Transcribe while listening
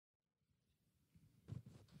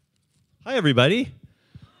Hi, everybody.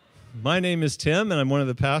 My name is Tim, and I'm one of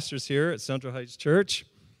the pastors here at Central Heights Church.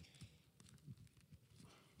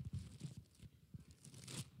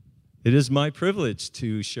 It is my privilege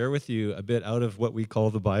to share with you a bit out of what we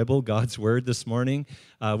call the Bible, God's Word, this morning.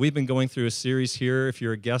 We've been going through a series here, if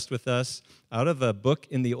you're a guest with us, out of a book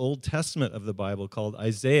in the Old Testament of the Bible called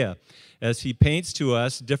Isaiah, as he paints to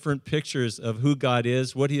us different pictures of who God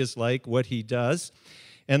is, what he is like, what he does.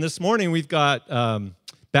 And this morning we've got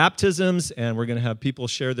baptisms, and we're going to have people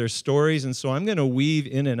share their stories, and so I'm going to weave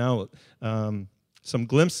in and out some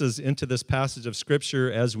glimpses into this passage of Scripture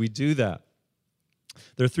as we do that.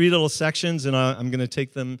 There are three little sections, and I'm going to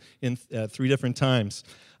take them in three different times.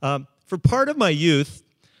 For part of my youth,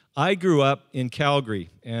 I grew up in Calgary,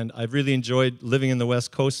 and I've really enjoyed living in the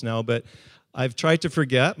West Coast now, but I've tried to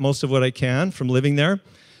forget most of what I can from living there.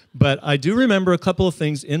 But I do remember a couple of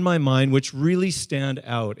things in my mind which really stand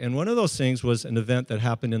out. And one of those things was an event that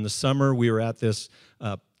happened in the summer. We were at this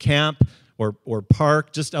camp or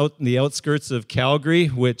park just out in the outskirts of Calgary,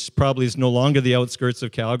 which probably is no longer the outskirts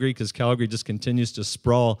of Calgary because Calgary just continues to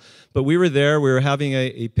sprawl. But we were there. We were having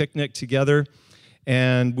a picnic together.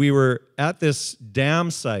 And we were at this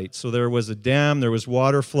dam site. So there was a dam, there was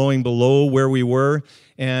water flowing below where we were,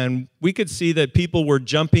 and we could see that people were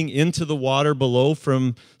jumping into the water below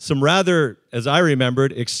from some rather, as I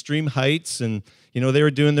remembered, extreme heights. And, they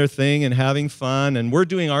were doing their thing and having fun, and we're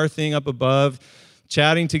doing our thing up above,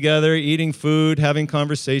 chatting together, eating food, having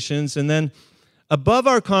conversations. And then above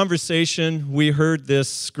our conversation, we heard this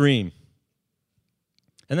scream.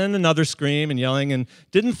 And then another scream and yelling, and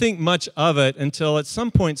didn't think much of it until at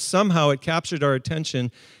some point, somehow it captured our attention,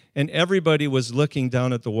 and everybody was looking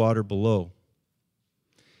down at the water below.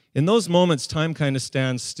 In those moments, time kind of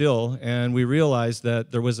stands still, and we realized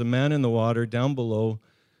that there was a man in the water down below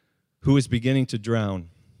who was beginning to drown.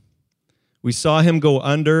 We saw him go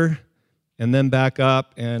under and then back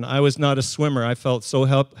up, and I was not a swimmer. I felt so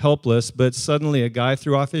helpless, but suddenly a guy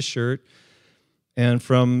threw off his shirt, and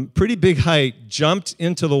from pretty big height, jumped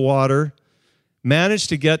into the water, managed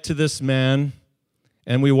to get to this man,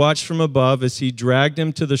 and we watched from above as he dragged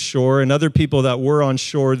him to the shore, and other people that were on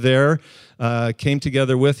shore there came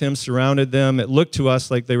together with him, surrounded them. It looked to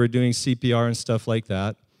us like they were doing CPR and stuff like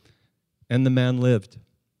that, and the man lived.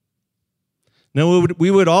 Now,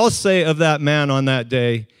 we would all say of that man on that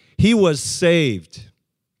day, he was saved.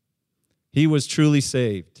 He was truly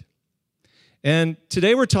saved. And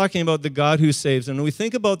today we're talking about the God who saves. And when we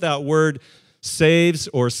think about that word saves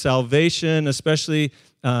or salvation, especially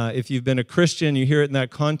if you've been a Christian, you hear it in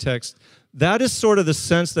that context, that is sort of the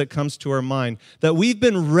sense that comes to our mind, that we've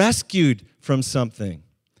been rescued from something.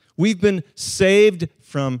 We've been saved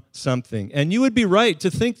from something. And you would be right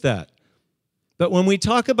to think that. But when we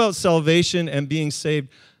talk about salvation and being saved,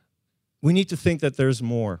 we need to think that there's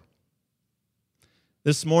more.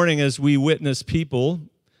 This morning, as we witness people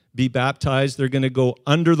be baptized, they're going to go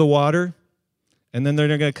under the water, and then they're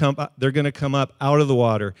going to come up out of the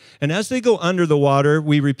water. And as they go under the water,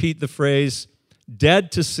 we repeat the phrase,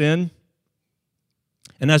 dead to sin.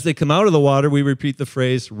 And as they come out of the water, we repeat the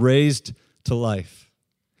phrase, raised to life.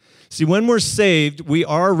 See, when we're saved, we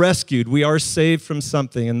are rescued. We are saved from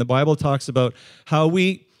something. And the Bible talks about how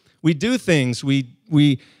we do things. We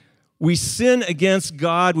sin against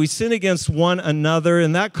God, we sin against one another,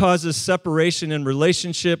 and that causes separation in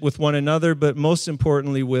relationship with one another, but most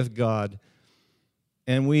importantly with God.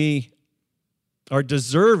 And we are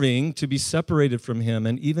deserving to be separated from Him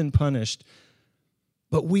and even punished.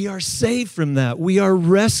 But we are saved from that. We are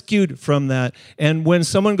rescued from that. And when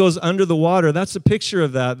someone goes under the water, that's a picture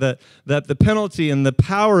of that the penalty and the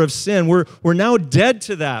power of sin, we're now dead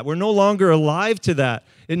to that. We're no longer alive to that.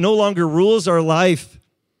 It no longer rules our life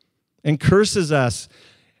and curses us.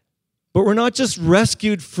 But we're not just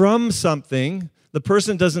rescued from something. The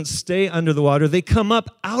person doesn't stay under the water. They come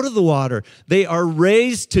up out of the water. They are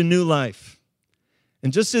raised to new life.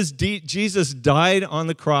 And just as Jesus died on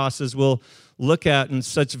the cross, as we'll look at in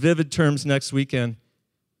such vivid terms next weekend,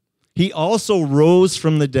 he also rose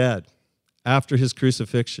from the dead after his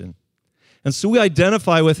crucifixion. And so we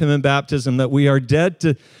identify with him in baptism that we are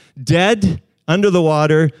dead under the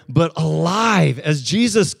water, but alive. As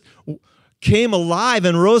Jesus came alive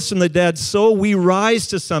and rose from the dead, so we rise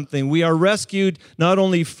to something. We are rescued not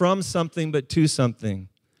only from something, but to something.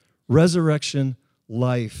 Resurrection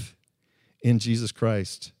life in Jesus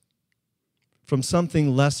Christ. From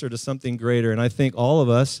something lesser to something greater. And I think all of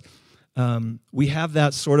us, we have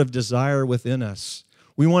that sort of desire within us.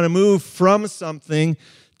 We want to move from something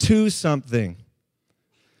to something.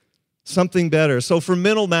 something better. So from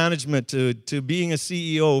middle management to being a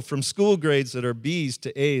CEO, from school grades that are B's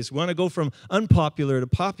to A's, we want to go from unpopular to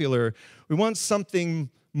popular. We want something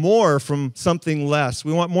more from something less.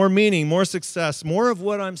 We want more meaning, more success, more of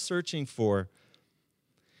what I'm searching for.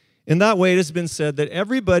 In that way, it has been said that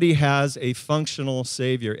everybody has a functional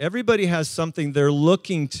Savior. Everybody has something they're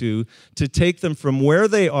looking to take them from where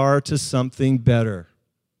they are to something better,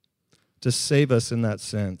 to save us in that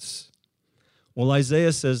sense. Well,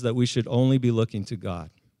 Isaiah says that we should only be looking to God,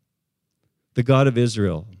 the God of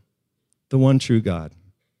Israel, the one true God,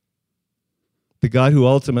 the God who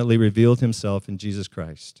ultimately revealed himself in Jesus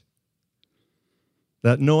Christ.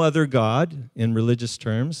 That no other God in religious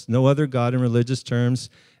terms,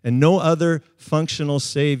 and no other functional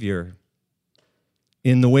Savior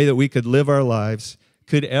in the way that we could live our lives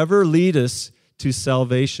could ever lead us to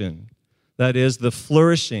salvation. That is, the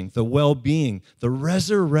flourishing, the well-being, the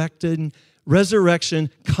resurrection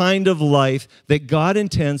kind of life that God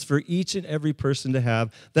intends for each and every person to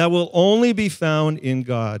have, that will only be found in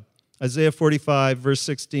God. Isaiah 45, verse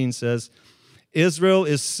 16 says, Israel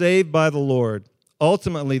is saved by the Lord.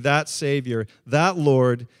 Ultimately, that Savior, that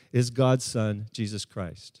Lord, is God's Son, Jesus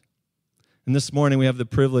Christ. And this morning, we have the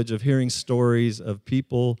privilege of hearing stories of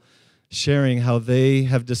people sharing how they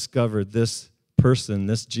have discovered this person,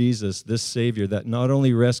 this Jesus, this Savior, that not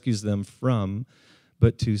only rescues them from,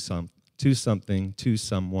 but to something, to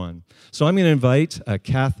someone. So I'm going to invite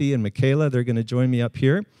Kathy and Michaela. They're going to join me up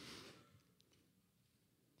here.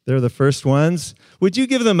 They're the first ones. Would you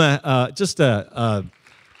give them just a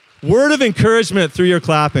word of encouragement through your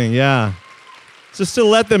clapping? Yeah. Just to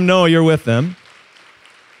let them know you're with them.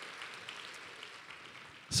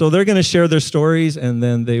 So they're going to share their stories, and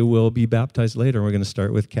then they will be baptized later. We're going to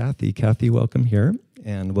start with Kathy. Kathy, welcome here,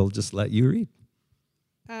 and we'll just let you read.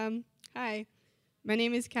 Hi. My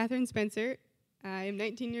name is Catherine Spencer. I am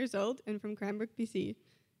 19 years old and from Cranbrook, BC.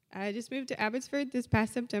 I just moved to Abbotsford this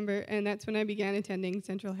past September, and that's when I began attending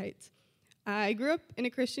Central Heights. I grew up in a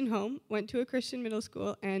Christian home, went to a Christian middle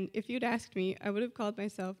school, and if you'd asked me, I would have called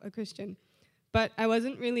myself a Christian. But I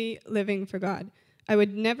wasn't really living for God. I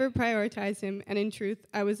would never prioritize him, and in truth,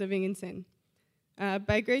 I was living in sin.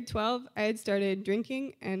 By grade 12, I had started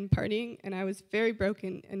drinking and partying, and I was very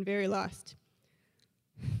broken and very lost.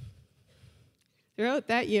 Throughout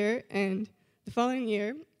that year and the following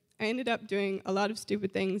year, I ended up doing a lot of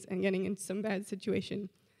stupid things and getting into some bad situation.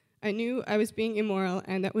 I knew I was being immoral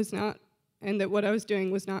and that what I was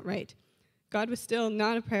doing was not right. God was still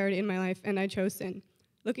not a priority in my life, and I chose sin.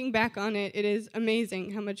 Looking back on it, it is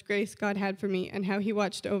amazing how much grace God had for me and how he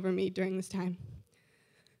watched over me during this time.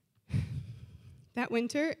 That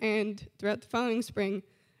winter and throughout the following spring,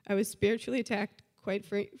 I was spiritually attacked quite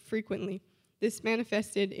frequently. This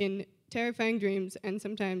manifested in terrifying dreams and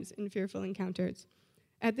sometimes in fearful encounters.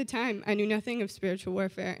 At the time, I knew nothing of spiritual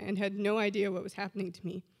warfare and had no idea what was happening to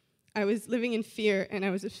me. I was living in fear, and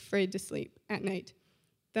I was afraid to sleep at night.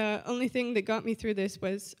 The only thing that got me through this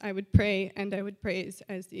was I would pray and I would praise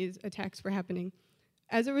as these attacks were happening.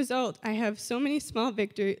 As a result, I have so many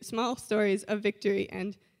small stories of victory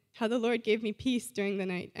and how the Lord gave me peace during the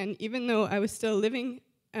night. And even though I was still living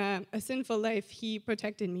a sinful life, he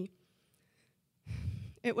protected me.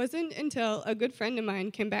 It wasn't until a good friend of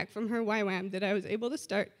mine came back from her YWAM that I was able to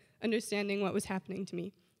start understanding what was happening to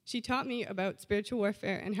me. She taught me about spiritual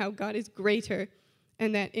warfare and how God is greater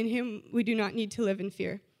and that in him we do not need to live in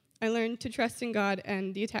fear. I learned to trust in God,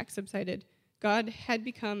 and the attack subsided. God had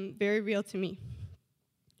become very real to me.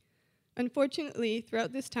 Unfortunately,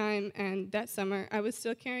 throughout this time and that summer, I was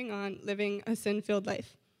still carrying on living a sin-filled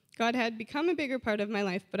life. God had become a bigger part of my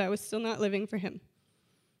life, but I was still not living for him.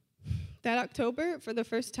 That October, for the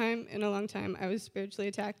first time in a long time, I was spiritually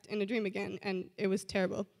attacked in a dream again, and it was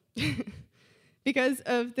terrible. Because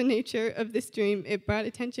of the nature of this dream, it brought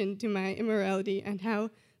attention to my immorality and how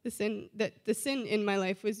the sin in my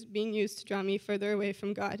life was being used to draw me further away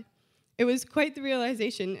from God. It was quite the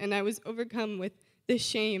realization, and I was overcome with this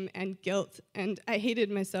shame and guilt, and I hated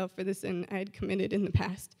myself for the sin I had committed in the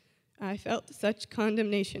past. I felt such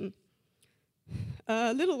condemnation.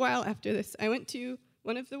 A little while after this, I went to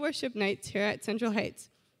one of the worship nights here at Central Heights.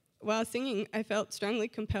 While singing, I felt strongly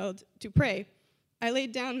compelled to pray. I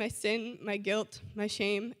laid down my sin, my guilt, my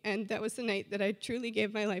shame, and that was the night that I truly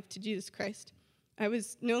gave my life to Jesus Christ. I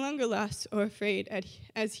was no longer lost or afraid,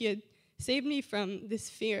 as he had saved me from this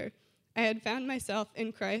fear. I had found myself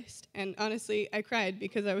in Christ, and honestly, I cried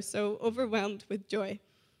because I was so overwhelmed with joy.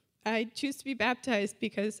 I choose to be baptized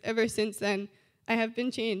because ever since then, I have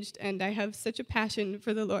been changed, and I have such a passion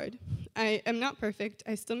for the Lord. I am not perfect.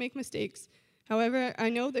 I still make mistakes. However, I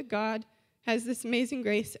know that God has this amazing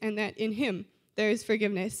grace and that in him there is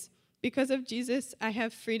forgiveness. Because of Jesus, I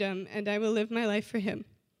have freedom, and I will live my life for him.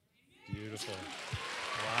 Beautiful.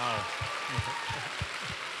 Wow.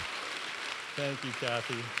 Thank you,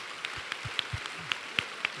 Kathy.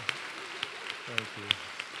 Thank you.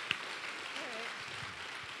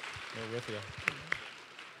 We're with you.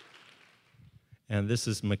 And this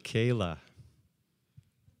is Michaela.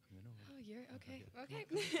 Oh, you're okay. Okay.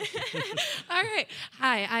 All right.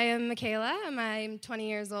 Hi, I am Michaela. I'm 20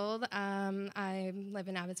 years old. I live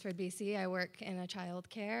in Abbotsford, BC. I work in a child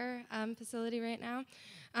care facility right now.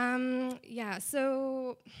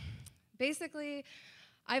 So basically,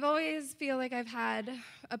 I've always feel like I've had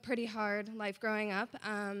a pretty hard life growing up.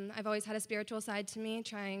 I've always had a spiritual side to me,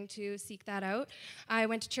 trying to seek that out. I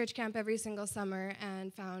went to church camp every single summer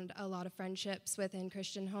and found a lot of friendships within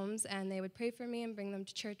Christian homes, and they would pray for me and bring them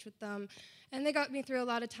to church with them. And they got me through a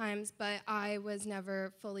lot of times, but I was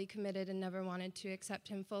never fully committed and never wanted to accept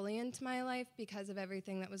him fully into my life because of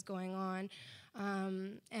everything that was going on.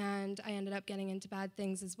 And I ended up getting into bad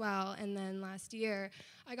things as well. And then last year,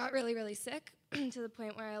 I got really, really sick to the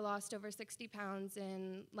point where I lost over 60 pounds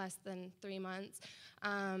in less than 3 months.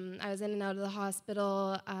 I was in and out of the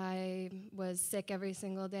hospital. I was sick every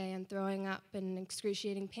single day and throwing up and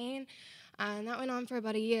excruciating pain. And that went on for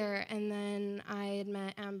about a year. And then I had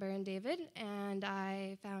met Amber and David, and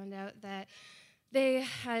I found out that they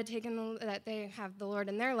have the Lord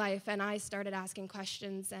in their life, and I started asking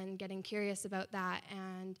questions and getting curious about that,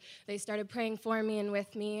 and they started praying for me and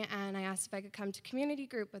with me, and I asked if I could come to community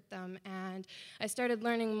group with them, and I started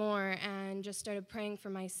learning more and just started praying for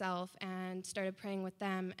myself and started praying with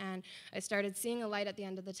them, and I started seeing a light at the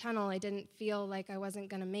end of the tunnel. I didn't feel like I wasn't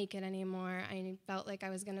going to make it anymore. I felt like I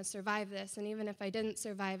was going to survive this, and even if I didn't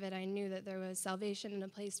survive it, I knew that there was salvation and a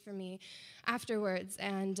place for me afterwards,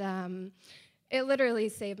 and it literally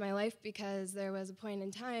saved my life because there was a point in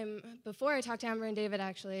time, before I talked to Amber and David,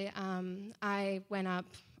 actually, I went up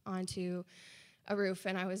onto a roof,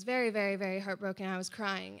 and I was very, very, very heartbroken. I was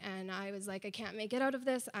crying, and I was like, I can't make it out of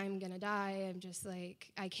this. I'm going to die. I'm just like,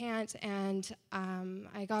 I can't. And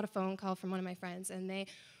I got a phone call from one of my friends, and they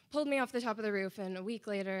pulled me off the top of the roof, and a week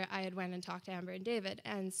later, I had went and talked to Amber and David.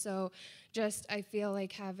 And so I feel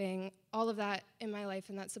like having all of that in my life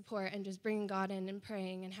and that support and just bringing God in and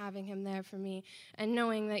praying and having him there for me and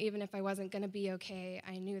knowing that even if I wasn't going to be okay,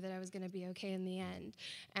 I knew that I was going to be okay in the end.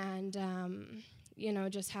 And,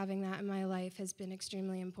 just having that in my life has been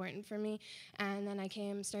extremely important for me. And then I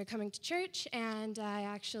started coming to church, and I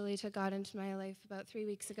actually took God into my life about 3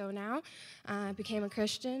 weeks ago now. I became a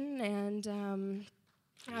Christian, and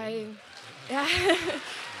yeah.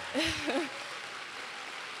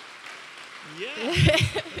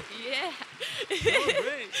 Yeah. Oh,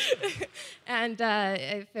 great. And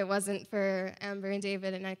if it wasn't for Amber and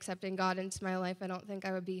David and accepting God into my life, I don't think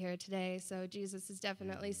I would be here today. So Jesus has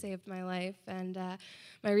definitely saved my life. And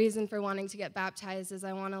my reason for wanting to get baptized is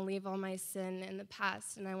I want to leave all my sin in the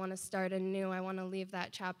past, and I want to start anew. I want to leave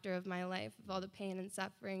that chapter of my life of all the pain and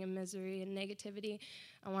suffering and misery and negativity.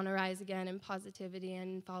 I want to rise again in positivity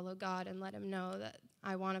and follow God and let him know that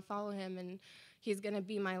I want to follow him, and he's going to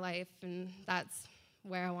be my life, and that's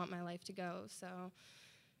where I want my life to go. So,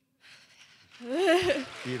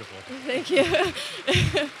 Beautiful. Thank you.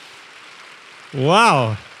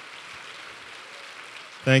 Wow.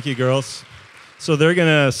 Thank you, girls. So they're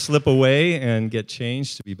going to slip away and get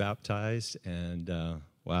changed to be baptized, and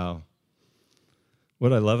wow.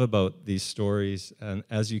 What I love about these stories, and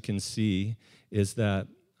as you can see, is that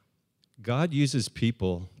God uses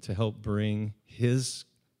people to help bring his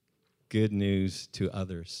good news to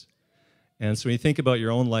others. And so when you think about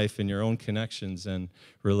your own life and your own connections and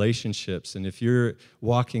relationships, and if you're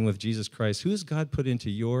walking with Jesus Christ, who has God put into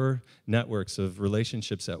your networks of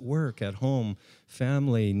relationships at work, at home,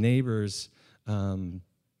 family, neighbors,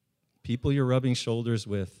 people you're rubbing shoulders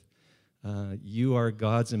with? You are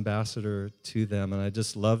God's ambassador to them, and I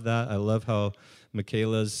just love that. I love how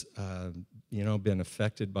Michaela's been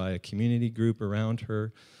affected by a community group around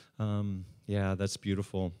her. Yeah, that's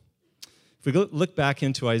beautiful. If we look back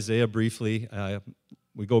into Isaiah briefly,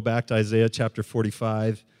 we go back to Isaiah chapter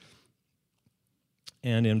 45,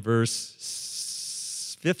 and in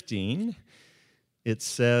verse 15, it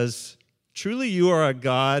says, "Truly you are a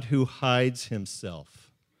God who hides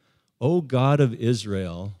himself, O God of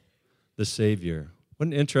Israel, the Savior." What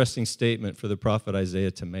an interesting statement for the prophet Isaiah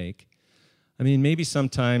to make. I mean, maybe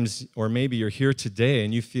sometimes, or maybe you're here today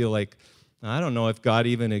and you feel like, I don't know if God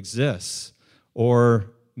even exists,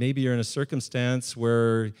 or maybe you're in a circumstance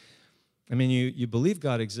where, you believe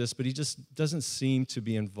God exists, but he just doesn't seem to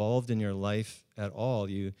be involved in your life at all.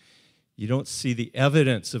 You You don't see the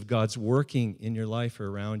evidence of God's working in your life or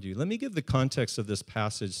around you. Let me give the context of this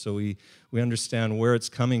passage so we understand where it's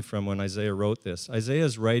coming from when Isaiah wrote this. Isaiah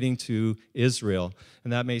is writing to Israel,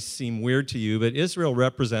 and that may seem weird to you, but Israel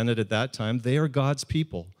represented at that time, they are God's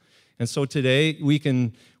people. And so today we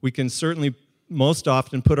can certainly most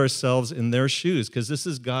often put ourselves in their shoes because this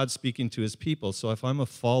is God speaking to his people. So if I'm a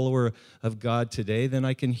follower of God today, then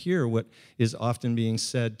I can hear what is often being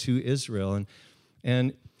said to Israel.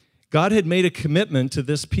 And God had made a commitment to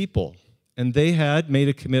this people, and they had made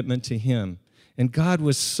a commitment to him. And God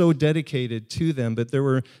was so dedicated to them, but there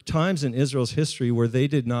were times in Israel's history where they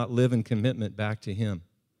did not live in commitment back to him,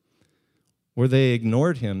 where they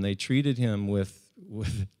ignored him. They treated him with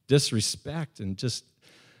disrespect and just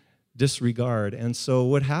disregard. And so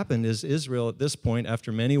what happened is Israel at this point,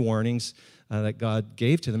 after many warnings that God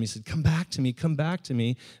gave to them, he said, come back to me, come back to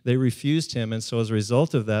me. They refused him. And so as a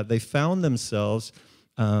result of that, they found themselves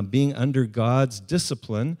being under God's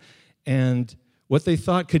discipline. And what they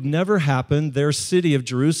thought could never happen, their city of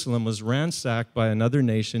Jerusalem was ransacked by another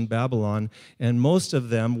nation, Babylon, and most of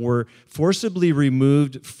them were forcibly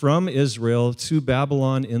removed from Israel to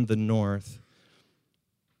Babylon in the north.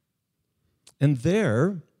 And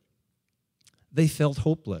there, they felt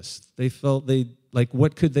hopeless. They felt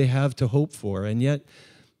what could they have to hope for? And yet,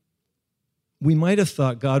 we might have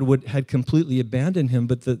thought God had completely abandoned him,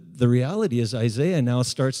 but the reality is Isaiah now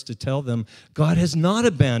starts to tell them, God has not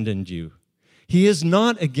abandoned you. He is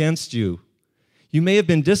not against you. You may have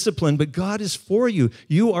been disciplined, but God is for you.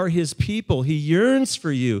 You are his people. He yearns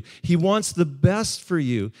for you. He wants the best for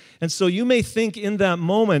you. And so you may think in that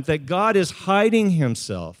moment that God is hiding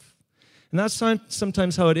himself. And that's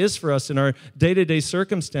sometimes how it is for us in our day-to-day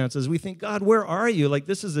circumstances. We think, God, where are you? Like,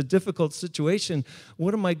 this is a difficult situation.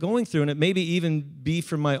 What am I going through? And it may even be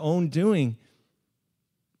from my own doing.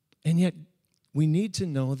 And yet, we need to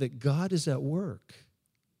know that God is at work.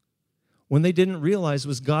 When they didn't realize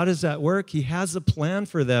was God is at work, he has a plan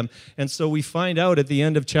for them. And so we find out at the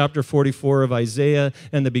end of chapter 44 of Isaiah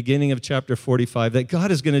and the beginning of chapter 45 that God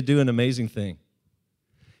is going to do an amazing thing.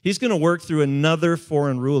 He's going to work through another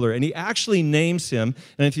foreign ruler, and he actually names him.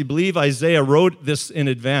 And if you believe Isaiah wrote this in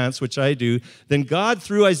advance, which I do, then God,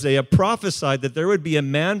 through Isaiah, prophesied that there would be a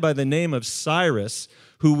man by the name of Cyrus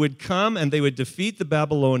who would come and they would defeat the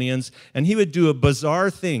Babylonians, and he would do a bizarre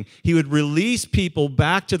thing. He would release people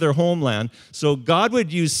back to their homeland. So God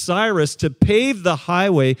would use Cyrus to pave the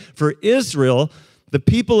highway for Israel, the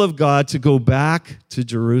people of God, to go back to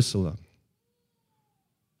Jerusalem.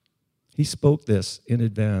 He spoke this in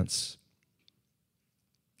advance.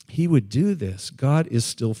 He would do this. God is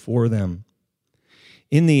still for them.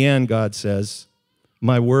 In the end, God says,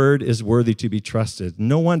 my word is worthy to be trusted.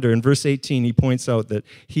 No wonder in verse 18, he points out that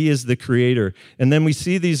he is the creator. And then we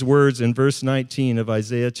see these words in verse 19 of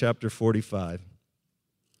Isaiah chapter 45.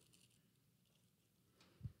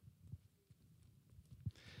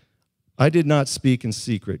 I did not speak in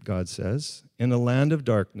secret, God says. In a land of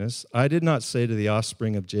darkness, I did not say to the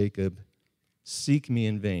offspring of Jacob, seek me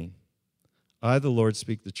in vain. I, the Lord,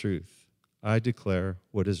 speak the truth. I declare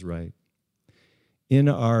what is right. In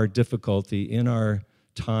our difficulty, in our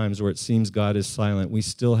times where it seems God is silent, we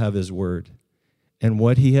still have his word. And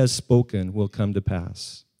what he has spoken will come to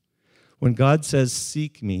pass. When God says,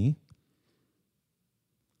 seek me,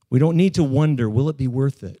 we don't need to wonder, will it be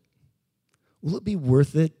worth it? Will it be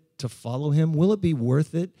worth it to follow him? Will it be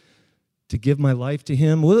worth it to give my life to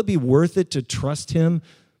him? Will it be worth it to trust him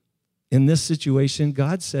in this situation?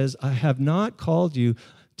 God says, I have not called you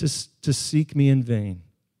to seek me in vain.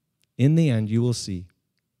 In the end, you will see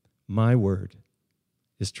my word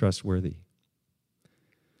is trustworthy.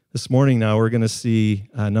 This morning now, we're going to see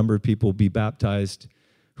a number of people be baptized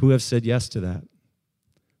who have said yes to that.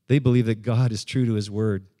 They believe that God is true to his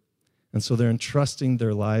word. And so they're entrusting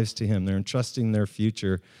their lives to him. They're entrusting their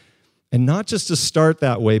future. And not just to start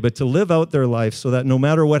that way, but to live out their life so that no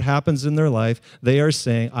matter what happens in their life, they are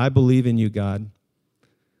saying, I believe in you, God.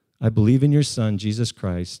 I believe in your Son, Jesus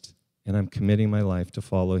Christ, and I'm committing my life to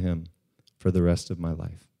follow him for the rest of my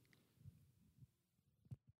life.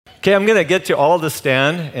 Okay, I'm going to get you all to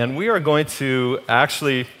stand, and we are going to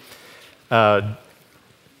actually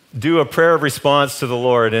do a prayer of response to the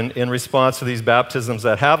Lord in response to these baptisms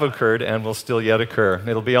that have occurred and will still yet occur.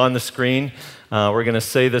 It'll be on the screen. We're going to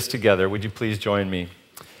say this together. Would you please join me?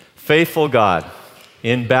 Faithful God,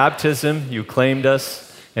 in baptism you claimed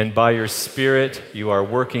us, and by your Spirit you are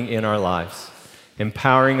working in our lives,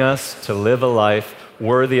 empowering us to live a life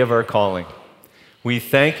worthy of our calling. We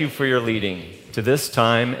thank you for your leading to this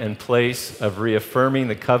time and place of reaffirming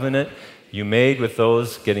the covenant you made with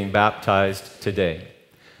those getting baptized today.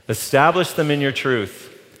 Establish them in your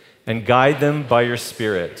truth and guide them by your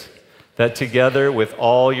Spirit, that together with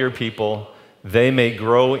all your people, they may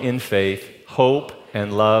grow in faith, hope,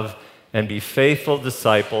 and love, and be faithful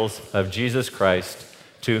disciples of Jesus Christ,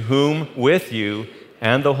 to whom, with you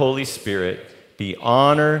and the Holy Spirit, be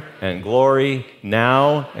honor and glory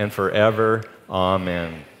now and forever.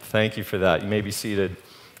 Amen. Thank you for that. You may be seated.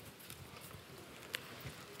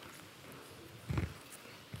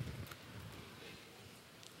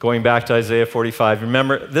 Going back to Isaiah 45,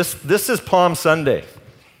 remember, this is Palm Sunday.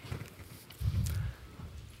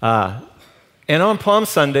 And on Palm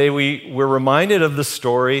Sunday, we're reminded of the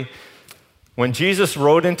story when Jesus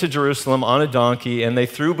rode into Jerusalem on a donkey, and they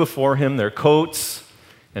threw before him their coats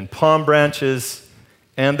and palm branches,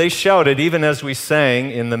 and they shouted, even as we sang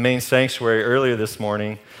in the main sanctuary earlier this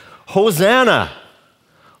morning, Hosanna!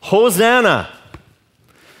 Hosanna!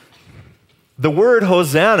 The word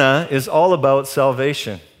Hosanna is all about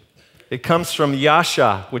salvation. It comes from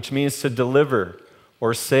Yasha, which means to deliver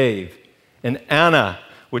or save, and Anna,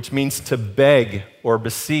 which means to beg or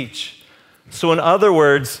beseech. So in other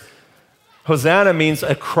words, Hosanna means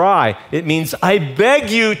a cry. It means, I beg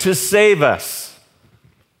you to save us.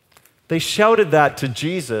 They shouted that to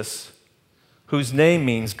Jesus, whose name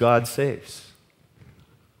means God saves.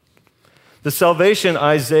 The salvation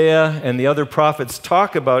Isaiah and the other prophets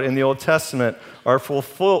talk about in the Old Testament are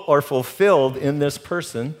fulfilled in this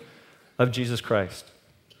person of Jesus Christ.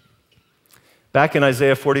 Back in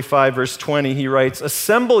Isaiah 45, verse 20, he writes,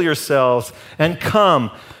 assemble yourselves and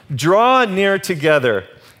come, draw near together.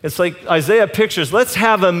 It's like Isaiah pictures, let's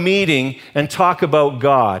have a meeting and talk about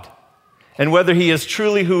God and whether he is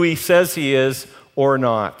truly who he says he is or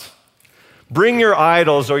not. Bring your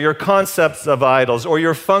idols or your concepts of idols or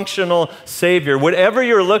your functional savior, whatever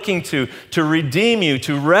you're looking to redeem you,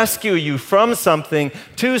 to rescue you from something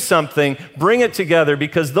to something, bring it together,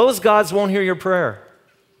 because those gods won't hear your prayer.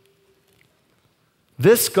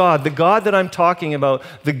 This God, the God that I'm talking about,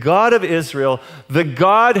 the God of Israel, the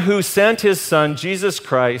God who sent his son, Jesus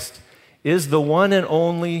Christ, is the one and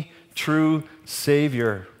only true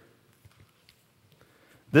Savior.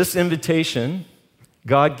 This invitation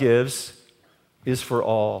God gives is for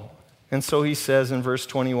all. And so he says in verse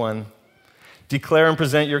 21, declare and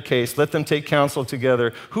present your case. Let them take counsel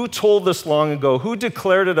together. Who told this long ago? Who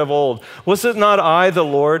declared it of old? Was it not I, the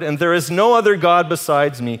Lord? And there is no other God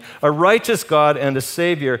besides me, a righteous God and a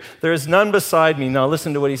Savior. There is none beside me. Now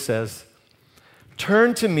listen to what he says.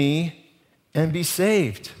 Turn to me and be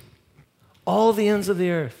saved, all the ends of the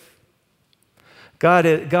earth. God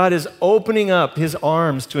is opening up his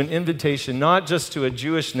arms to an invitation, not just to a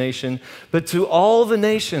Jewish nation, but to all the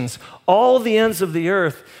nations, all the ends of the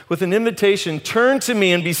earth, with an invitation, turn to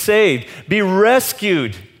me and be saved, be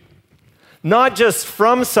rescued, not just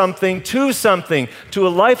from something, to a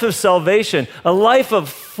life of salvation, a life of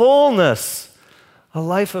fullness, a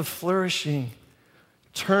life of flourishing.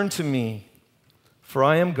 Turn to me, for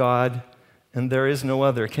I am God, and there is no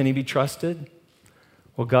other. Can he be trusted?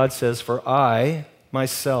 Well, God says, for I,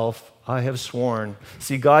 myself, I have sworn.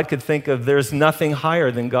 See, God could think of there's nothing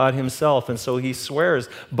higher than God himself, and so he swears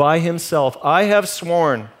by himself, I have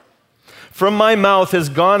sworn. From my mouth has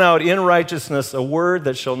gone out in righteousness a word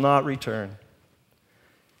that shall not return.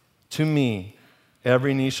 To me,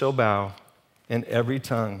 every knee shall bow, and every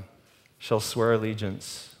tongue shall swear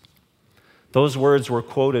allegiance. Those words were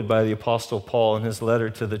quoted by the Apostle Paul in his letter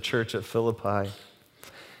to the church at Philippi.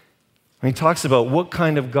 He talks about what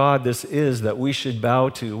kind of God this is that we should bow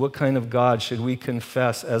to. What kind of God should we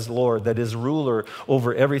confess as Lord, that is ruler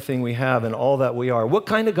over everything we have and all that we are. What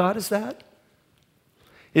kind of God is that?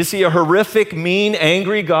 Is he a horrific, mean,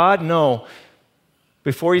 angry God? No.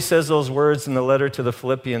 Before he says those words in the letter to the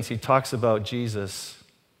Philippians, he talks about Jesus,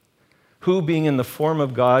 who, being in the form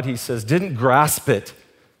of God, he says, didn't grasp it.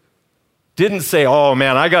 Didn't say, oh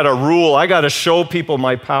man, I got to rule. I got to show people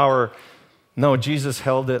my power. No, Jesus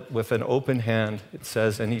held it with an open hand, it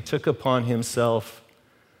says, and he took upon himself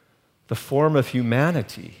the form of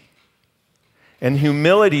humanity. And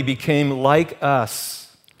humility became like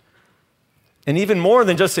us. And even more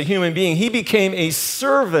than just a human being, he became a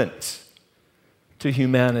servant to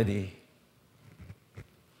humanity.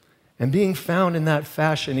 And being found in that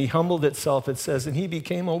fashion, he humbled himself, it says, and he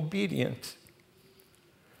became obedient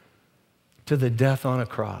to the death on a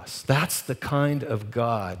cross. That's the kind of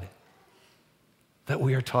God that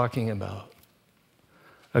we are talking about.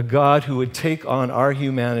 A God who would take on our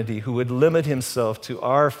humanity, who would limit himself to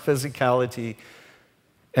our physicality,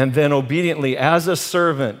 and then obediently, as a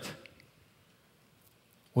servant,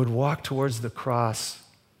 would walk towards the cross,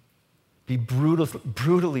 be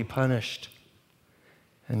brutally punished,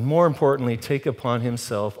 and more importantly, take upon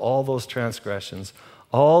himself all those transgressions,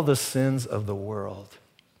 all the sins of the world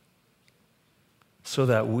so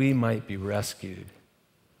that we might be rescued,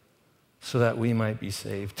 so that we might be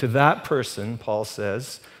saved. To that person, Paul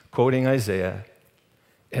says, quoting Isaiah,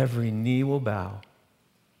 every knee will bow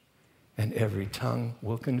and every tongue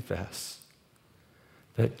will confess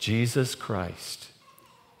that Jesus Christ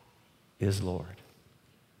is Lord.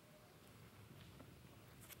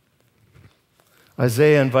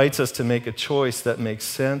 Isaiah invites us to make a choice that makes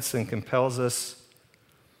sense and compels us.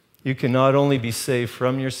 You can not only be saved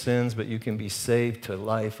from your sins, but you can be saved to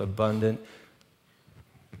life abundant,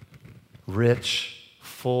 rich,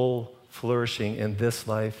 full, flourishing in this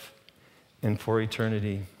life and for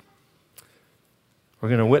eternity. We're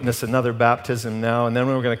going to witness another baptism now, and then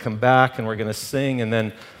we're going to come back and we're going to sing, and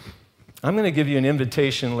then I'm going to give you an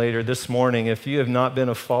invitation later this morning. If you have not been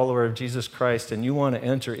a follower of Jesus Christ and you want to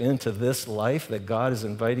enter into this life that God is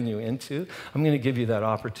inviting you into, I'm going to give you that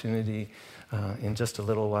opportunity in just a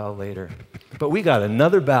little while later. But we got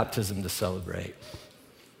another baptism to celebrate.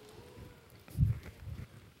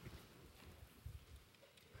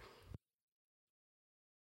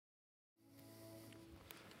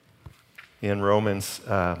 In Romans,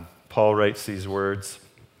 Paul writes these words.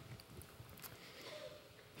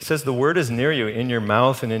 He says, the word is near you, in your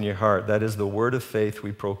mouth and in your heart. That is the word of faith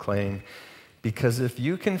we proclaim. Because if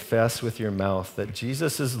you confess with your mouth that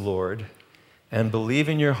Jesus is Lord and believe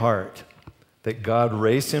in your heart that God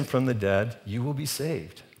raised him from the dead, you will be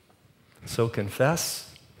saved. So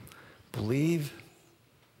confess, believe,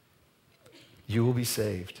 you will be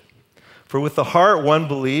saved. For with the heart one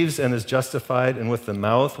believes and is justified, and with the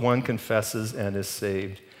mouth one confesses and is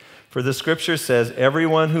saved. For the scripture says,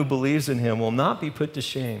 everyone who believes in him will not be put to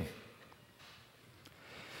shame.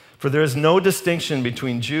 For there is no distinction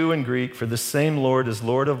between Jew and Greek, for the same Lord is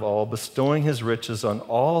Lord of all, bestowing his riches on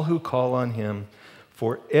all who call on him.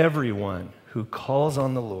 For everyone who calls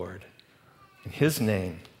on the Lord in his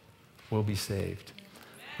name will be saved.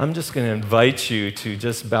 I'm just going to invite you to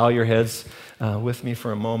just bow your heads with me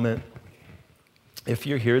for a moment. If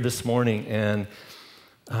you're here this morning and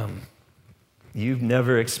you've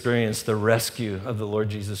never experienced the rescue of the Lord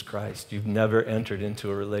Jesus Christ, you've never entered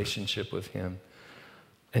into a relationship with him,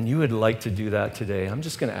 and you would like to do that today, I'm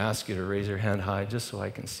just going to ask you to raise your hand high just so I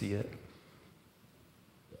can see it.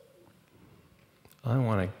 I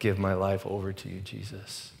want to give my life over to you,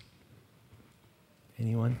 Jesus.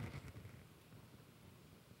 Anyone?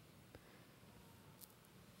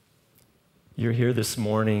 You're here this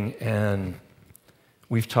morning and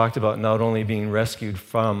we've talked about not only being rescued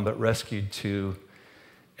from, but rescued to.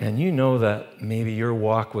 And you know that maybe your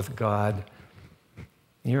walk with God,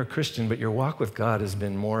 you're a Christian, but your walk with God has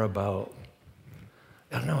been more about,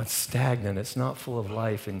 I don't know, it's stagnant, it's not full of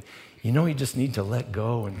life. And you know you just need to let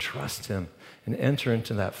go and trust him and enter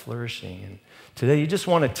into that flourishing. And today you just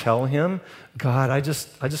want to tell him, God, I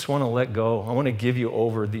just want to let go. I want to give you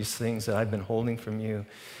over these things that I've been holding from you.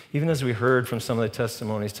 Even as we heard from some of the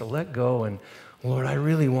testimonies, to let go and, Lord, I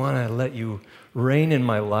really want to let you reign in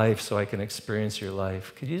my life so I can experience your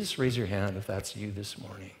life. Could you just raise your hand if that's you this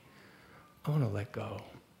morning? I want to let go.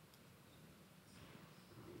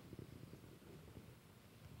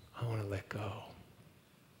 I want to let go.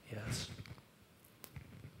 Yes.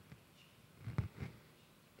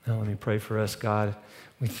 Now let me pray for us. God,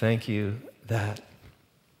 we thank you that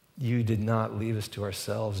you did not leave us to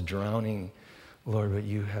ourselves drowning, Lord, but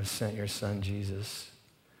you have sent your son, Jesus.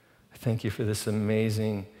 Thank you for this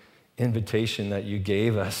amazing invitation that you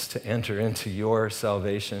gave us to enter into your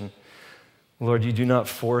salvation. Lord, you do not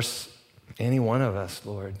force any one of us,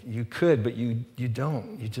 Lord. You could, but you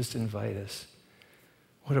don't. You just invite us.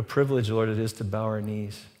 What a privilege, Lord, it is to bow our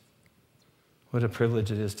knees. What a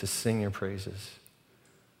privilege it is to sing your praises.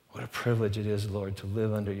 What a privilege it is, Lord, to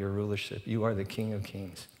live under your rulership. You are the King of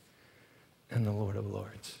Kings and the Lord of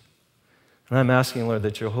Lords. And I'm asking, Lord,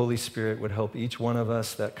 that your Holy Spirit would help each one of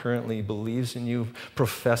us that currently believes in you,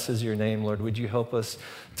 professes your name, Lord. Would you help us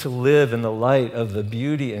to live in the light of the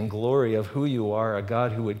beauty and glory of who you are, a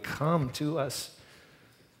God who would come to us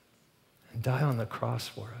and die on the cross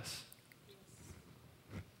for us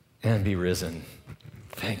and be risen.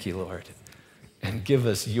 Thank you, Lord. And give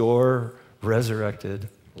us your resurrected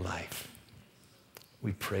life.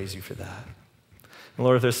 We praise you for that.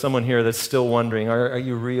 Lord, if there's someone here that's still wondering, are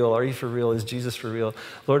you real? Are you for real? Is Jesus for real?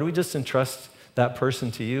 Lord, we just entrust that person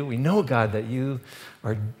to you. We know, God, that you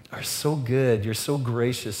are so good. You're so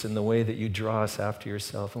gracious in the way that you draw us after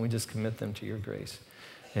yourself. And we just commit them to your grace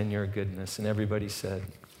and your goodness. And everybody said,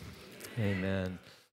 amen.